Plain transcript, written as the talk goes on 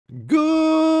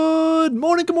Good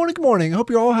morning, good morning, good morning. I hope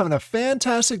you're all having a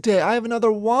fantastic day. I have another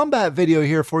Wombat video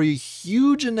here for you.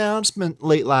 Huge announcement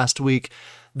late last week.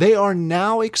 They are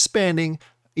now expanding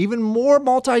even more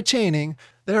multi-chaining.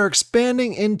 They're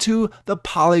expanding into the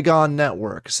Polygon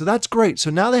network. So that's great. So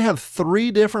now they have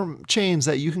 3 different chains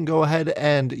that you can go ahead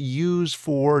and use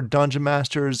for Dungeon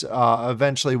Masters,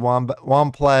 eventually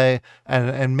Womplay,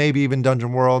 and maybe even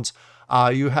Dungeon Worlds.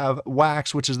 You have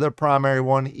Wax, which is their primary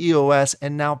one, EOS,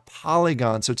 and now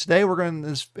Polygon. So today in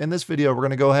this video, we're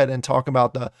going to go ahead and talk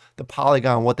about the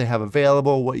Polygon, what they have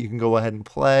available, what you can go ahead and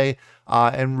play,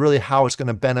 and really how it's going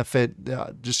to benefit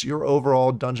just your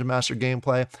overall Dungeon Master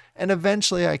gameplay. And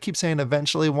eventually, I keep saying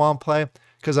eventually, Womplay,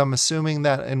 because I'm assuming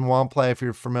that in Womplay, if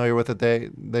you're familiar with it,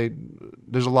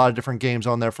 there's a lot of different games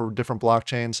on there for different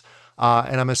blockchains.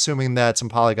 And I'm assuming that some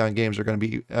Polygon games are going to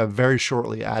be very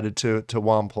shortly added to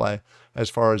Womplay as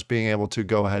far as being able to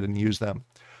go ahead and use them.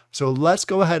 So let's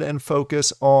go ahead and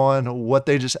focus on what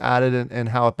they just added and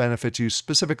how it benefits you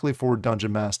specifically for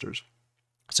Dungeon Masters.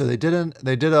 So they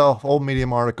did a whole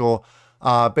Medium article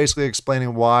basically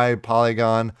explaining why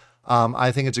Polygon.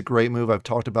 I think it's a great move. I've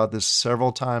talked about this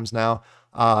several times now.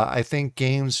 I think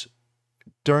games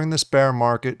during this bear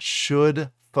market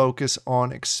should focus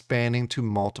on expanding to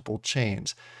multiple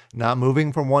chains, not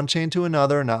moving from one chain to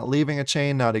another, not leaving a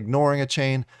chain, not ignoring a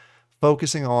chain,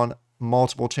 focusing on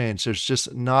multiple chains. There's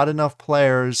just not enough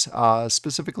players,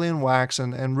 specifically in Wax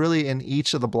and really in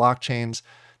each of the blockchains,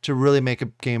 to really make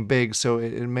a game big. So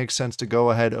it makes sense to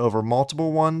go ahead over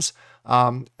multiple ones.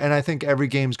 And I think every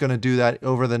game's going to do that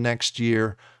over the next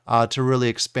year to really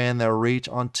expand their reach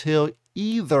until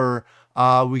either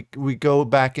we go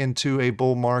back into a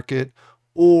bull market,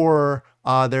 or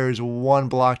there's one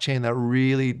blockchain that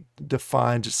really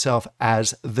defines itself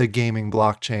as the gaming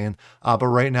blockchain. But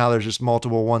right now, there's just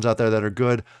multiple ones out there that are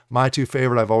good. My 2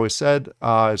 favorite, I've always said,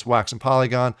 is Wax and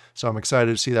Polygon. So I'm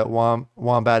excited to see that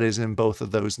Wombat is in both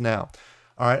of those now.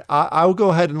 All right, I will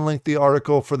go ahead and link the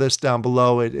article for this down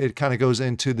below. It kind of goes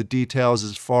into the details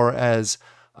as far as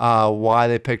why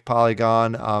they picked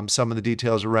Polygon, some of the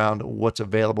details around what's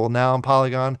available now on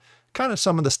Polygon, kind of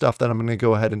some of the stuff that I'm going to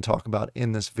go ahead and talk about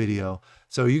in this video.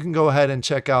 So you can go ahead and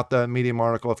check out the Medium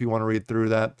article if you want to read through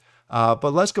that.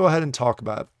 But let's go ahead and talk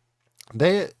about it.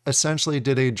 They essentially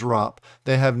did a drop.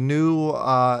 They have new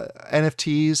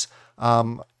NFTs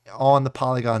on the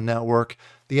Polygon network.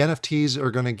 The NFTs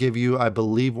are going to give you, I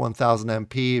believe, 1,000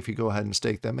 MP if you go ahead and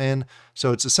stake them in.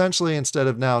 So it's essentially, instead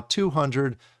of now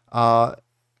 200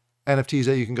 NFTs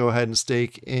that you can go ahead and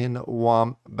stake in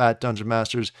Wombat Dungeon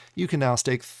Masters, you can now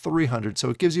stake 300. So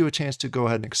it gives you a chance to go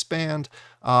ahead and expand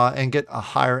and get a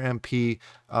higher MP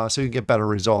so you can get better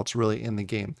results really in the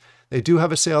game. They do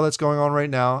have a sale that's going on right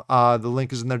now. The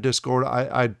link is in their Discord.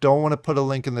 I don't want to put a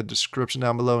link in the description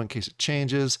down below in case it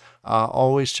changes.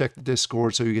 Always check the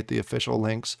Discord so you get the official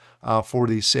links for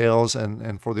these sales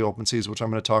and for the OpenSeas, which I'm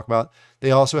going to talk about.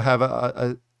 They also have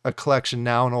a collection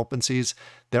now in OpenSeas.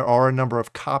 There are a number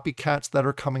of copycats that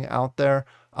are coming out there.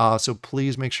 So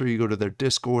please make sure you go to their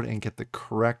Discord and get the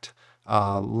correct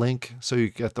link so you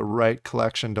get the right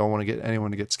collection. Don't want to get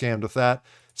anyone to get scammed with that.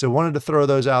 So wanted to throw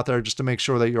those out there just to make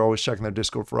sure that you're always checking their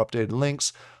Discord for updated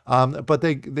links. But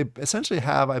they essentially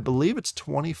have, I believe it's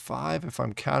 25, if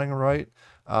I'm counting right.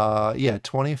 Yeah,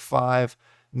 25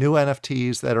 new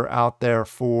NFTs that are out there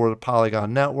for the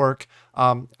Polygon network.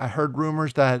 I heard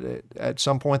rumors that at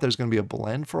some point there's going to be a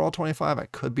blend for all 25. I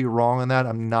could be wrong on that.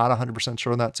 I'm not 100%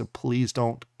 sure on that, so please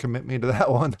don't commit me to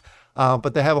that one.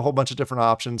 But they have a whole bunch of different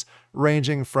options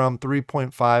ranging from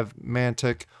 3.5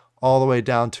 Mantic all the way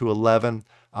down to 11.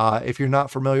 If you're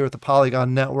not familiar with the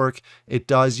Polygon network, it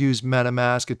does use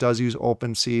MetaMask. It does use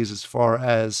OpenSeas as far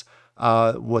as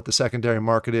what the secondary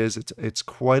market is. It's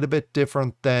quite a bit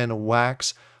different than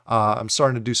Wax. I'm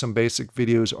starting to do some basic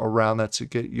videos around that to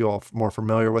get you all more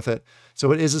familiar with it.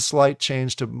 So it is a slight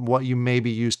change to what you may be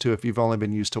used to if you've only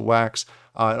been used to Wax.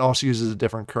 It also uses a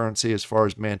different currency as far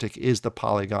as Mantic is the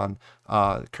Polygon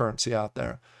currency out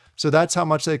there. So that's how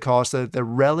much they cost. They're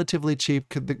relatively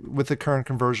cheap with the current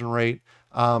conversion rate.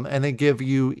 And they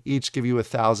each give you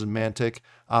 1,000 Mantic.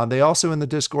 They also in the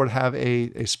Discord have a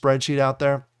spreadsheet out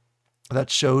there that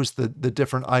shows the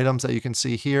different items that you can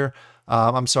see here.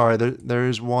 I'm sorry, there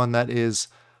is one that is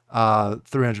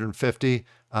 350,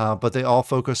 but they all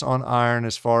focus on iron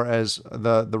as far as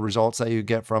the results that you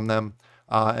get from them.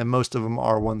 And most of them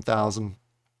are 1,000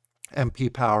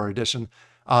 MP power edition.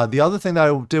 The other thing that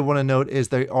I did want to note is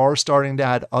they are starting to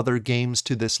add other games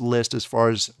to this list as far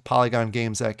as Polygon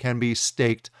games that can be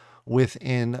staked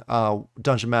within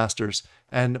Dungeon Masters.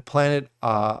 And Planet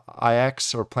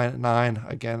IX or Planet 9,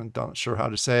 again, I'm not sure how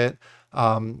to say it,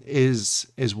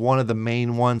 is one of the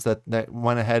main ones that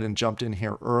went ahead and jumped in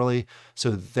here early.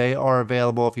 So they are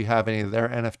available. If you have any of their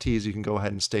NFTs, you can go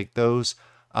ahead and stake those.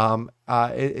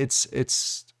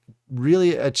 It's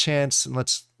really a chance, and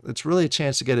it's really a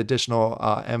chance to get additional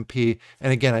MP.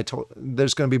 And again,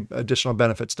 there's going to be additional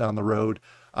benefits down the road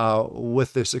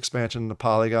with this expansion to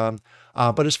Polygon.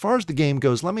 But as far as the game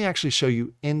goes, let me actually show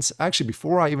you actually,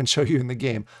 before I even show you in the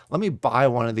game, let me buy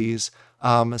one of these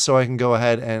so I can go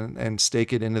ahead and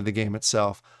stake it into the game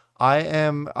itself. I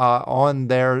am on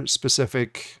their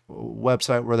specific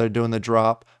website where they're doing the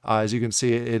drop. As you can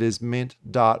see, it is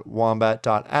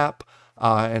mint.wombat.app.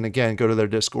 And again, go to their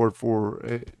Discord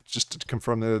for just to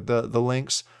confirm the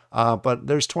links. But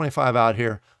there's 25 out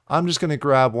here. I'm just going to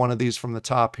grab one of these from the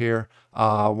top here,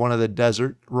 one of the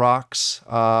desert rocks.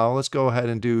 Let's go ahead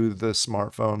and do the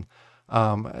smartphone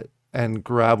and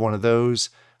grab one of those.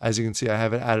 As you can see, I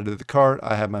have it added to the cart.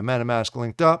 I have my MetaMask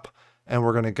linked up, and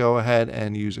we're going to go ahead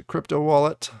and use a crypto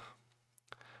wallet.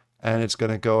 And it's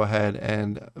going to go ahead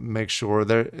and make sure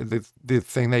the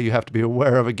thing that you have to be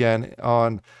aware of again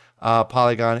on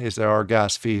Polygon is there are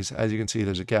gas fees. As you can see,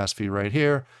 there's a gas fee right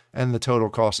here, and the total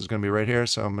cost is going to be right here.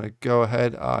 So I'm going to go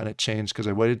ahead and it changed because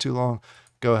I waited too long.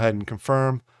 Go ahead and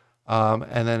confirm.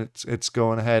 And then it's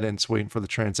going ahead and it's waiting for the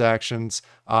transactions.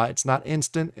 It's not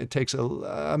instant. It takes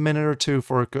a minute or two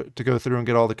for it to go through and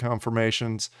get all the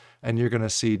confirmations. And you're going to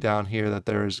see down here that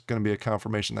there is going to be a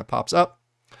confirmation that pops up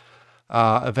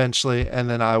eventually. And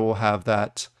then I will have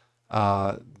that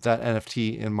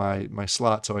NFT in my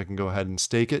slot so I can go ahead and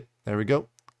stake it. There we go.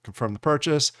 Confirm the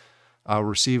purchase. I'll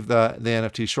receive the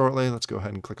NFT shortly. Let's go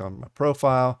ahead and click on my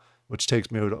profile, which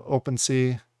takes me to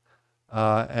OpenSea.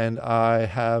 And I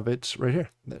have it right here.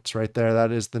 It's right there.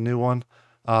 That is the new one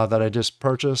that I just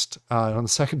purchased. On the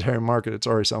secondary market, it's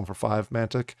already selling for 5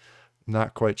 Mantic.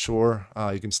 Not quite sure.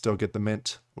 You can still get the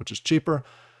mint, which is cheaper.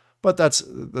 But that's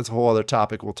a whole other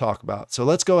topic we'll talk about. So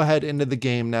let's go ahead into the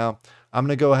game now. I'm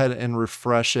going to go ahead and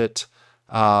refresh it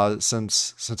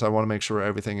since I want to make sure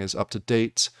everything is up to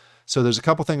date. So there's a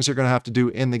couple things you're going to have to do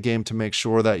in the game to make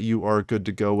sure that you are good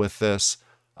to go with this.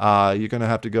 You're going to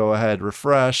have to go ahead,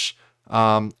 refresh.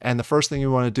 And the first thing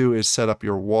you want to do is set up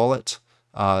your wallet.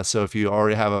 So if you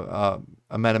already have a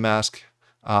MetaMask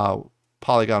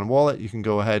Polygon wallet, you can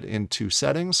go ahead into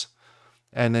settings.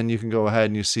 And then you can go ahead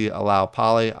and you see allow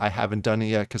Poly. I haven't done it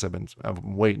yet because I've been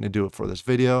waiting to do it for this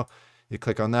video. You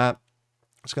click on that.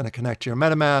 It's going to connect to your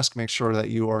MetaMask. Make sure that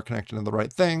you are connected to the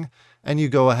right thing. And you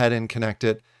go ahead and connect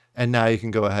it. And now you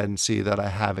can go ahead and see that I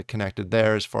have it connected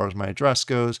there. As far as my address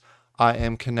goes, I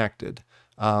am connected.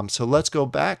 So let's go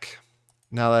back.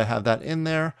 Now that I have that in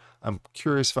there, I'm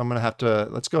curious if I'm going to have to,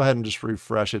 let's go ahead and just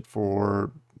refresh it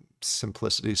for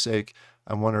simplicity's sake.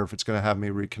 I wonder if it's going to have me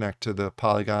reconnect to the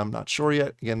Polygon. I'm not sure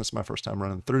yet. Again, this is my first time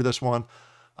running through this one.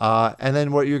 And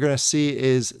then what you're going to see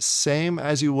is same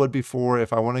as you would before.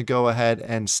 If I want to go ahead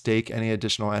and stake any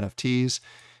additional NFTs,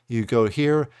 you go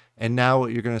here. And now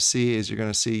what you're going to see is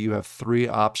you have 3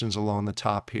 options along the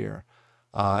top here.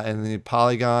 And the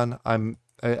Polygon,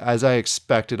 as I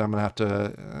expected, I'm going to have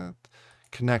to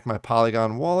connect my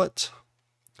Polygon wallet,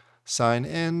 sign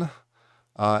in,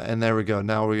 and there we go.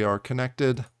 Now we are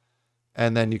connected.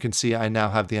 And then you can see I now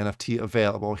have the NFT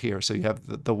available here. So you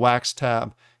have the Wax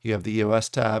tab, you have the EOS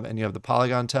tab, and you have the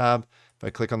Polygon tab. If I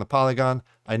click on the Polygon,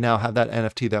 I now have that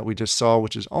NFT that we just saw,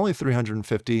 which is only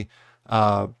 350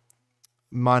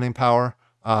 mining power.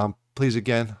 Please,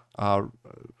 again,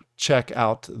 check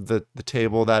out the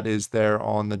table that is there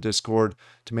on the Discord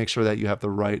to make sure that you have the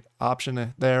right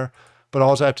option there. But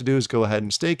all I have to do is go ahead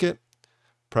and stake it,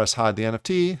 press hide the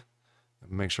NFT,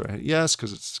 make sure I hit yes,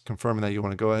 because it's confirming that you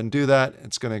want to go ahead and do that.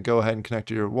 It's going to go ahead and connect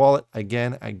to your wallet.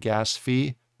 Again, a gas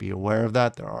fee. Be aware of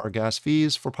that. There are gas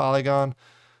fees for Polygon,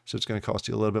 so it's going to cost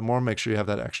you a little bit more. Make sure you have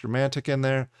that extra Mantic in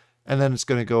there. And then it's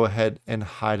going to go ahead and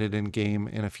hide it in game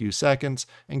in a few seconds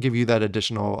and give you that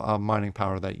additional mining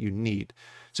power that you need.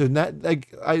 So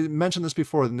like I mentioned this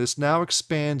before, this now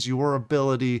expands your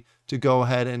ability to go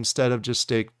ahead and instead of just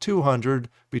stake 200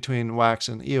 between Wax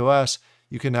and EOS,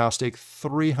 you can now stake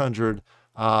 300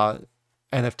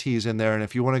 NFTs in there. And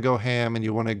if you want to go ham and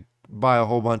you want to buy a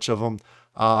whole bunch of them,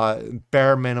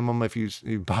 bare minimum, if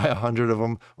you buy 100 of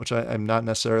them, which I'm not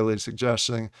necessarily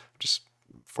suggesting, just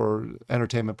for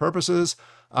entertainment purposes.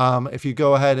 If you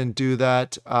go ahead and do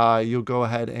that, you'll go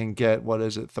ahead and get,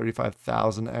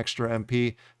 35,000 extra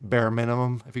MP, bare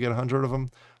minimum, if you get 100 of them.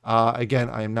 Again,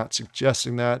 I am not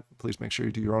suggesting that. Please make sure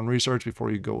you do your own research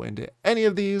before you go into any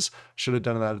of these. Should have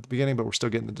done that at the beginning, but we're still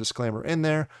getting the disclaimer in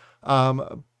there.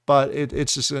 But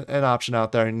it's just an option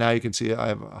out there. And now you can see I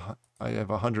have I have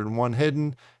 101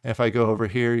 hidden. And if I go over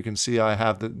here, you can see I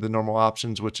have the normal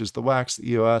options, which is the wax,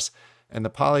 the EOS, and the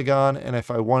Polygon. And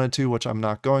if I wanted to, which I'm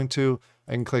not going to,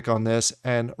 I can click on this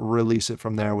and release it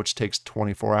from there, which takes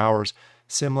 24 hours,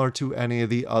 similar to any of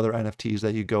the other NFTs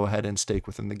that you go ahead and stake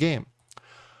within the game.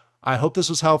 I hope this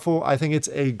was helpful. I think it's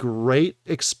a great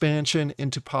expansion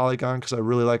into Polygon because I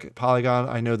really like Polygon.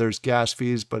 I know there's gas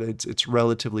fees, but it's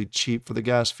relatively cheap for the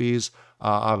gas fees.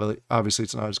 Obviously,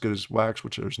 it's not as good as Wax,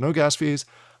 which there's no gas fees,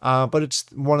 but it's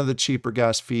one of the cheaper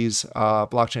gas fees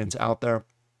blockchains out there.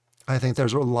 I think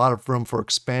there's a lot of room for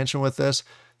expansion with this.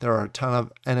 There are a ton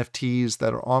of NFTs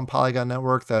that are on Polygon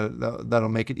Network that'll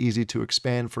make it easy to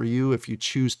expand for you if you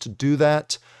choose to do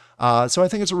that. So I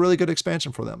think it's a really good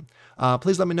expansion for them.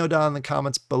 Please let me know down in the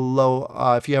comments below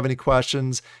if you have any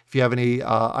questions, if you have any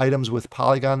items with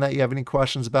Polygon that you have any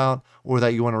questions about, or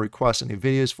that you want to request any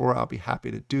videos for. I'll be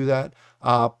happy to do that.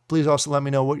 Please also let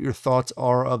me know what your thoughts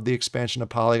are of the expansion of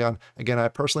Polygon. Again, I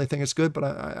personally think it's good, but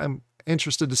I'm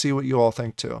interested to see what you all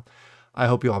think too. I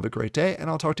hope you all have a great day, and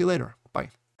I'll talk to you later. Bye.